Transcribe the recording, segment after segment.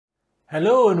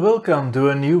Hello and welcome to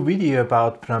a new video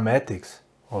about pneumatics,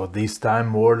 or this time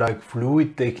more like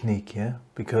fluid technique,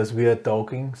 because we are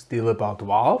talking still about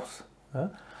valves,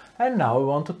 and now we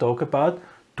want to talk about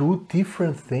two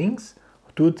different things,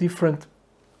 two different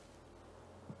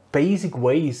basic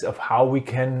ways of how we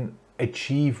can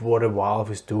achieve what a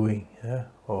valve is doing,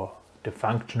 or the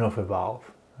function of a valve.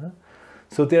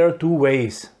 So there are two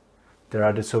ways. There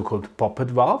are the so-called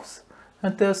Poppet valves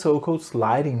and there are so-called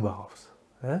sliding valves.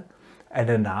 And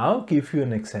I now give you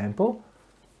an example,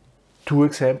 two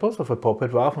examples of a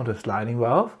Poppet valve and a sliding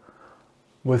valve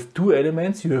with two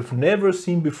elements you have never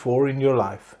seen before in your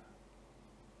life.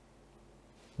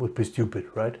 Would be stupid,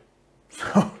 right?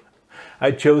 So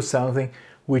I chose something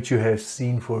which you have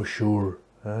seen for sure.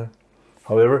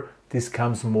 However, this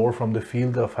comes more from the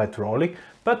field of hydraulic,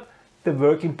 but the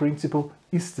working principle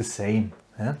is the same.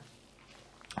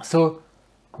 So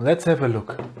let's have a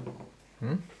look.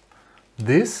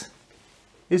 This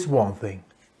is one thing.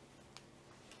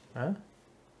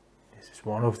 This is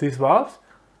one of these valves.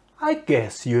 I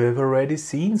guess you have already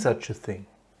seen such a thing.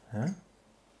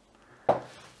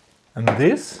 And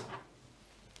this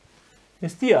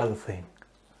is the other thing.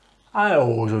 I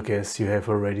also guess you have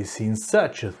already seen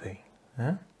such a thing.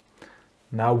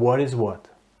 Now what is what?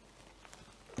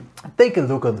 Take a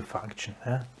look on the function.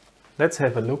 Let's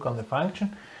have a look on the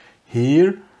function.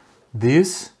 Here,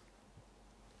 this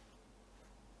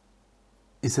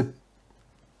is a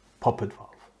Poppet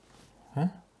valve.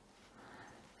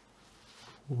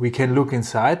 We can look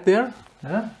inside there.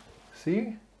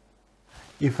 See?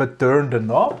 If I turn the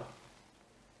knob,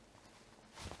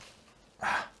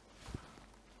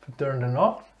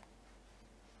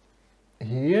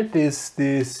 here this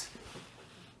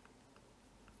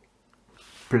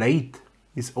plate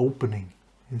is opening.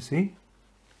 You see?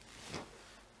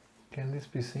 Can this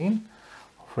be seen?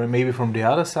 Maybe from the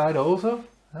other side also.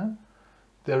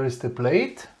 There is the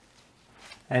plate,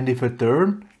 and if I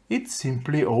turn, it's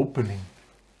simply opening.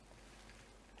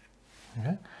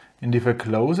 And if I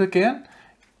close again,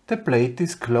 the plate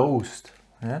is closed.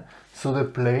 So the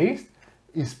plate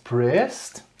is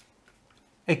pressed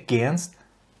against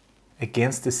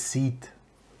the seat.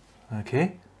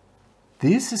 Okay?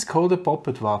 This is called a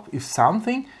Poppet valve. If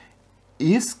something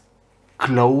is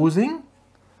closing,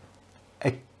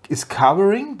 is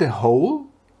covering the hole,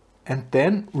 and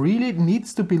then really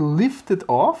needs to be lifted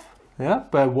off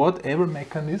by whatever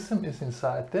mechanism is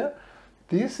inside there,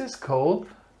 this is called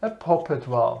a Poppet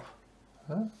valve.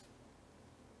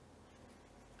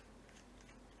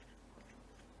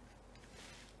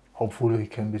 Hopefully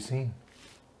it can be seen.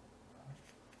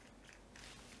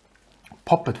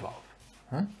 Poppet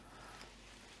valve.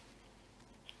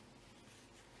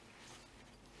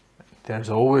 There's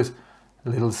always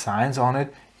little signs on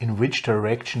it in which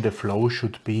direction the flow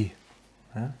should be.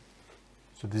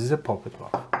 So this is a Poppet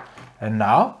valve. And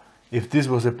now, if this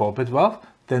was a Poppet valve,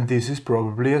 then this is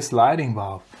probably a sliding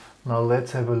valve. Now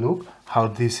let's have a look how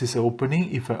this is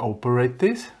opening if I operate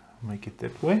this. Make it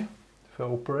that way. If I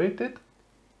operate it,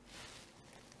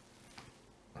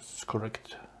 this is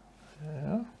correct.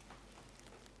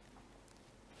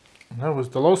 That was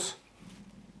the loss.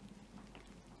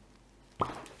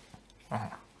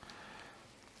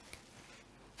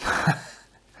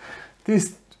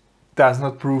 This does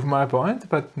not prove my point,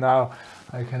 but now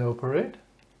I can operate.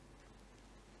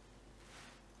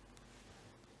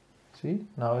 See,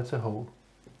 now it's a hole.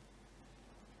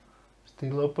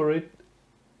 Still operate,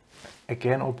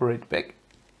 again operate back.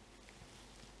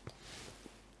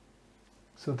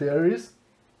 So there is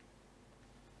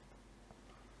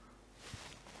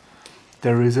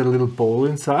a little ball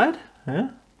inside,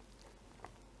 and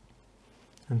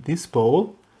this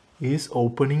ball is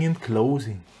opening and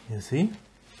closing, you see?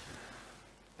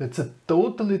 That's a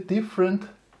totally different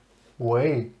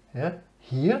way.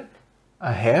 Here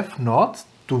I have not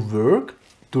to work,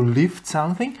 to lift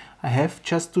something, I have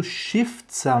just to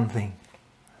shift something.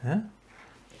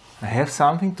 I have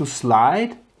something to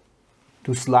slide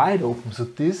open. So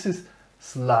this is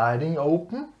sliding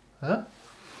open,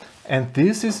 and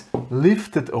this is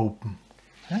lifted open.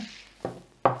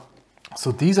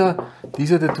 So these are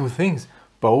the two things.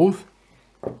 Both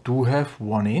do have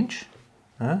 1 inch,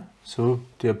 so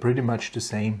they are pretty much the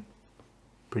same.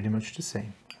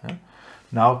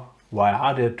 Now, why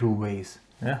are there two ways?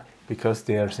 Because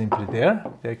they are simply there.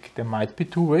 There might be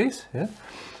two ways.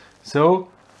 So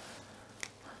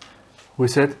we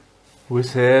said,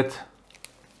 let's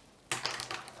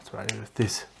try with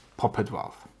this Poppet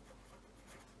valve.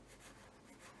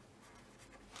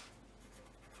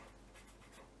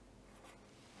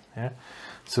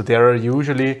 So there are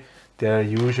usually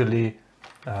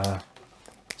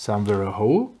somewhere a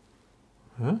hole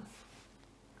Yeah?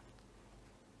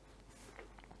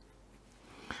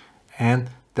 And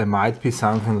there might be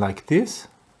something like this.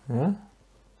 Yeah?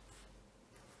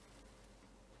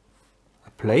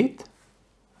 A plate.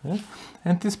 Yeah?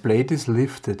 And this plate is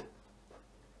lifted.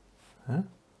 Yeah?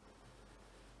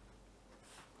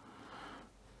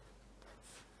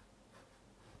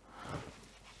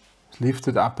 It's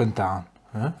lifted up and down.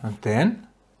 Yeah? And then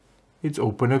it's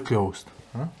open or closed.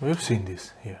 Yeah? We've seen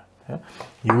this here. Yeah?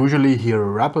 Usually here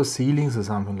are rubber ceilings or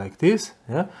something like this.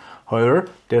 Yeah? However,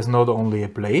 there's not only a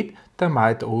plate, there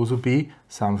might also be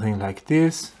something like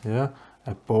this. Yeah?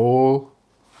 A ball,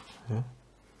 yeah?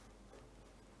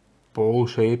 Ball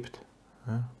shaped,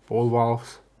 yeah? Ball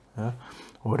valves. Yeah?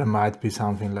 Or there might be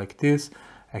something like this,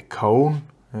 a cone.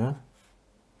 Yeah?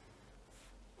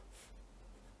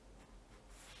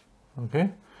 Okay,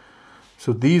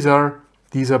 so these are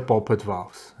poppet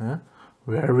valves, yeah?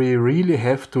 Where we really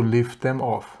have to lift them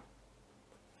off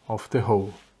the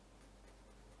hole.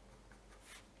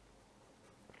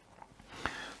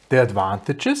 The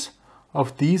advantages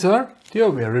of these are they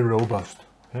are very robust.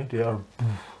 Okay? They are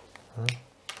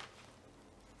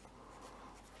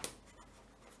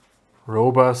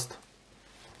robust,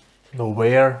 no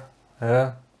wear,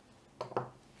 yeah?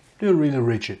 They're really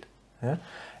rigid, yeah?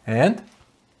 And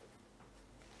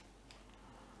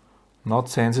not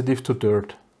sensitive to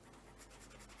dirt.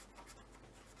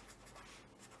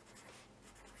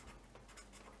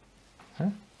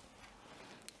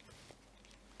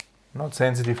 Not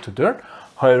sensitive to dirt.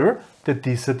 However, the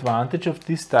disadvantage of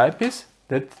this type is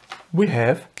that we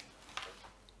have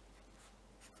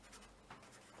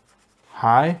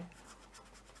high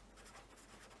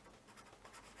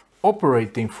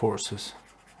operating forces.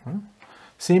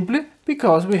 Simply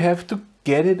because we have to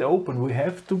get it open. We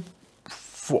have to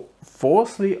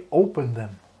forcefully open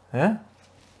them. Yeah?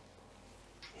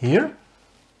 Here,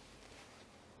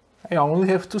 I only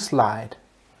have to slide.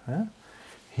 Yeah?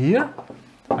 Here,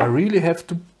 I really have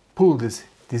to pull this.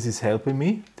 This is helping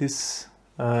me. This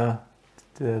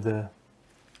the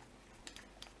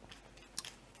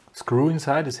screw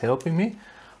inside is helping me.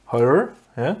 However,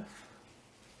 yeah,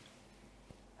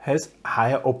 has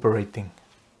higher operating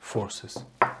forces.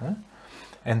 Yeah?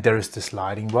 And there is the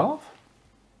sliding valve.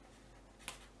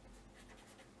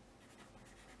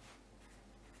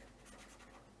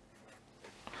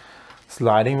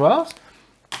 Sliding valves.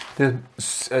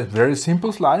 A very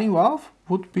simple sliding valve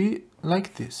would be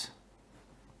like this.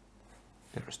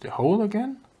 There's the hole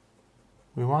again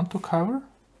we want to cover.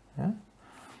 Yeah?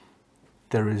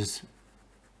 There is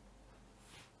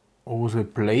also a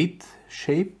plate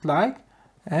shaped like,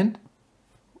 and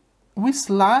we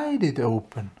slide it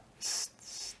open.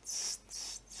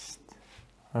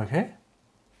 Okay?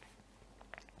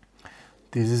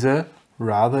 This is a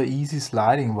rather easy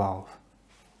sliding valve.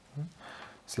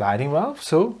 Sliding valve,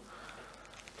 so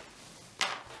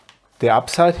the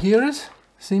upside here is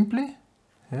simply,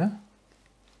 yeah,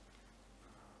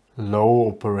 low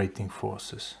operating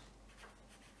forces.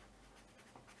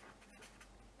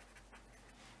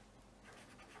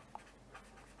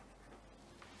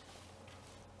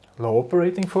 Low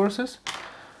operating forces.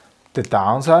 The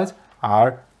downsides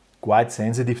are quite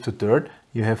sensitive to dirt.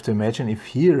 You have to imagine if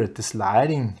here at the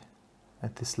sliding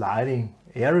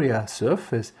area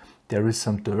surface there is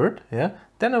some dirt, yeah,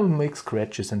 then I will make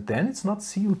scratches and then it's not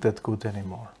sealed that good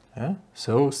anymore. Yeah?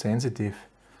 So sensitive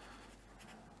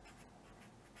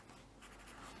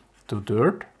to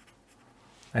dirt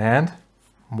and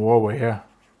more wear.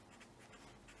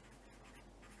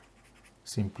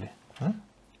 Simply. Huh?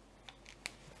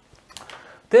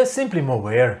 There's simply more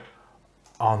wear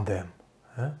on them.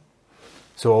 Huh?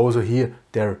 So also here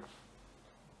there are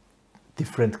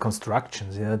different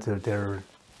constructions. Yeah? There are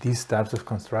these types of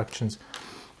constructions.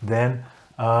 Then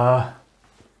there are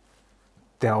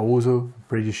also,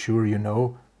 pretty sure you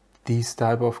know, these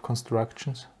type of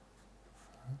constructions.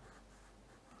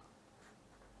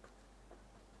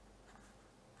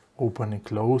 Open and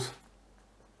close.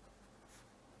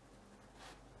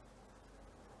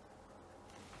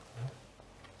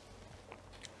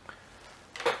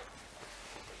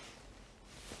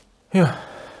 Yeah,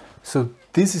 so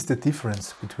this is the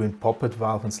difference between poppet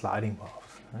valve and sliding valve.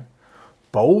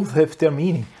 Both have their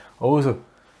meaning. Also,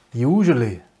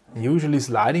 usually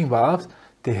sliding valves,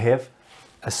 they have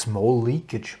a small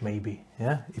leakage maybe.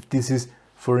 Yeah, if this is,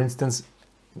 for instance,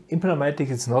 in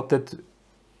pneumatics it's not that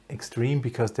extreme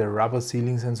because there are rubber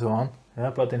ceilings and so on.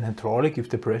 Yeah, but in hydraulic, if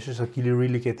the pressures are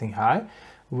really getting high,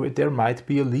 there might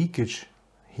be a leakage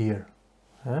here.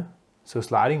 Yeah? So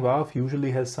sliding valve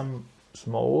usually has some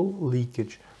small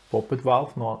leakage. Poppet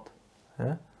valve not.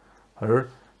 Yeah? However,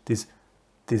 this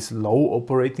these low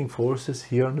operating forces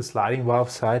here on the sliding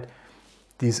valve side,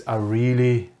 these are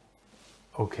really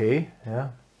okay, yeah.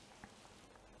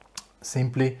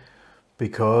 Simply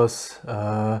because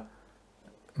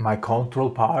my control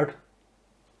part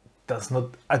does not,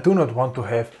 I do not want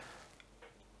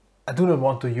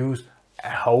to use a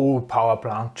whole power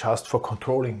plant just for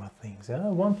controlling my things. Yeah? I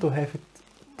want to have it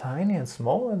tiny and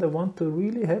small, and I want to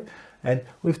really have, and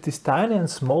with this tiny and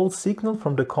small signal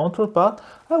from the control part,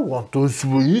 I want to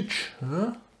switch.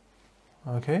 Yeah?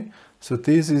 Okay, so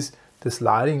this is the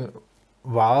sliding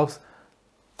valves.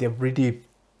 They're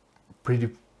pretty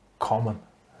common.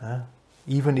 Yeah?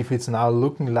 Even if it's now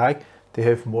looking like they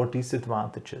have more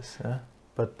disadvantages, yeah?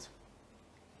 But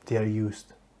they are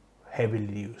used,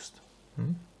 heavily used.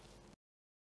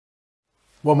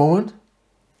 One moment,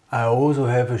 I also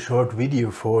have a short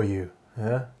video for you.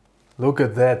 Yeah? Look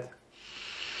at that.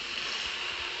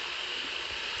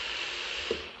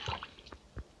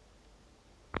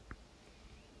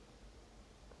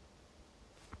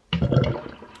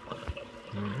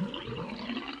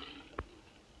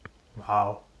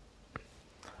 Wow.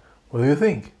 What do you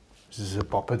think? This is a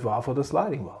Poppet valve or the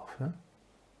sliding valve? Yeah?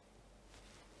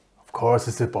 Of course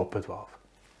it's a Poppet valve.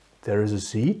 There is a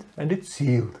seat and it's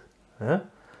sealed. Yeah?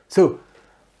 So,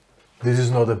 this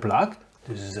is not a plug,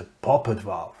 this is a Poppet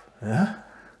valve. Yeah?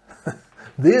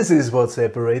 This is what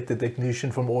separates the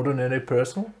technician from ordinary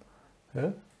person.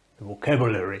 Yeah? The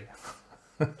vocabulary.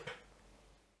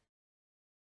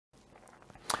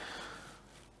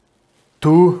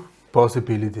 Two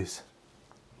possibilities.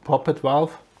 Poppet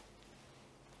valve,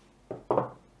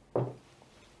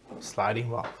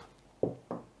 sliding valve.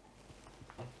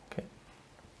 Okay.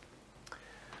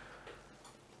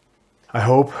 I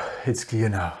hope it's clear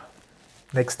now.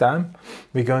 Next time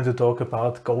we're going to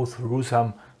go through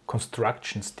some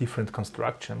constructions, different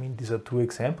construction. I mean, these are two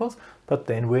examples, but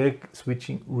then we're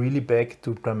switching really back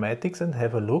to pneumatics and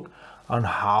have a look on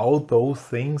how those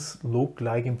things look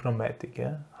like in pneumatic.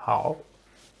 Yeah? How,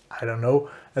 I don't know,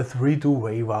 a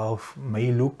 3-2-way valve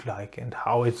may look like, and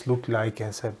how it's looked like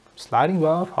as a sliding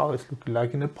valve, how it's looking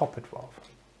like in a Poppet valve.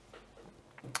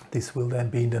 This will then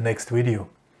be in the next video.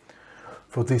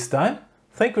 For this time,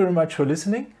 thank you very much for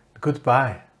listening.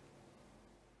 Goodbye.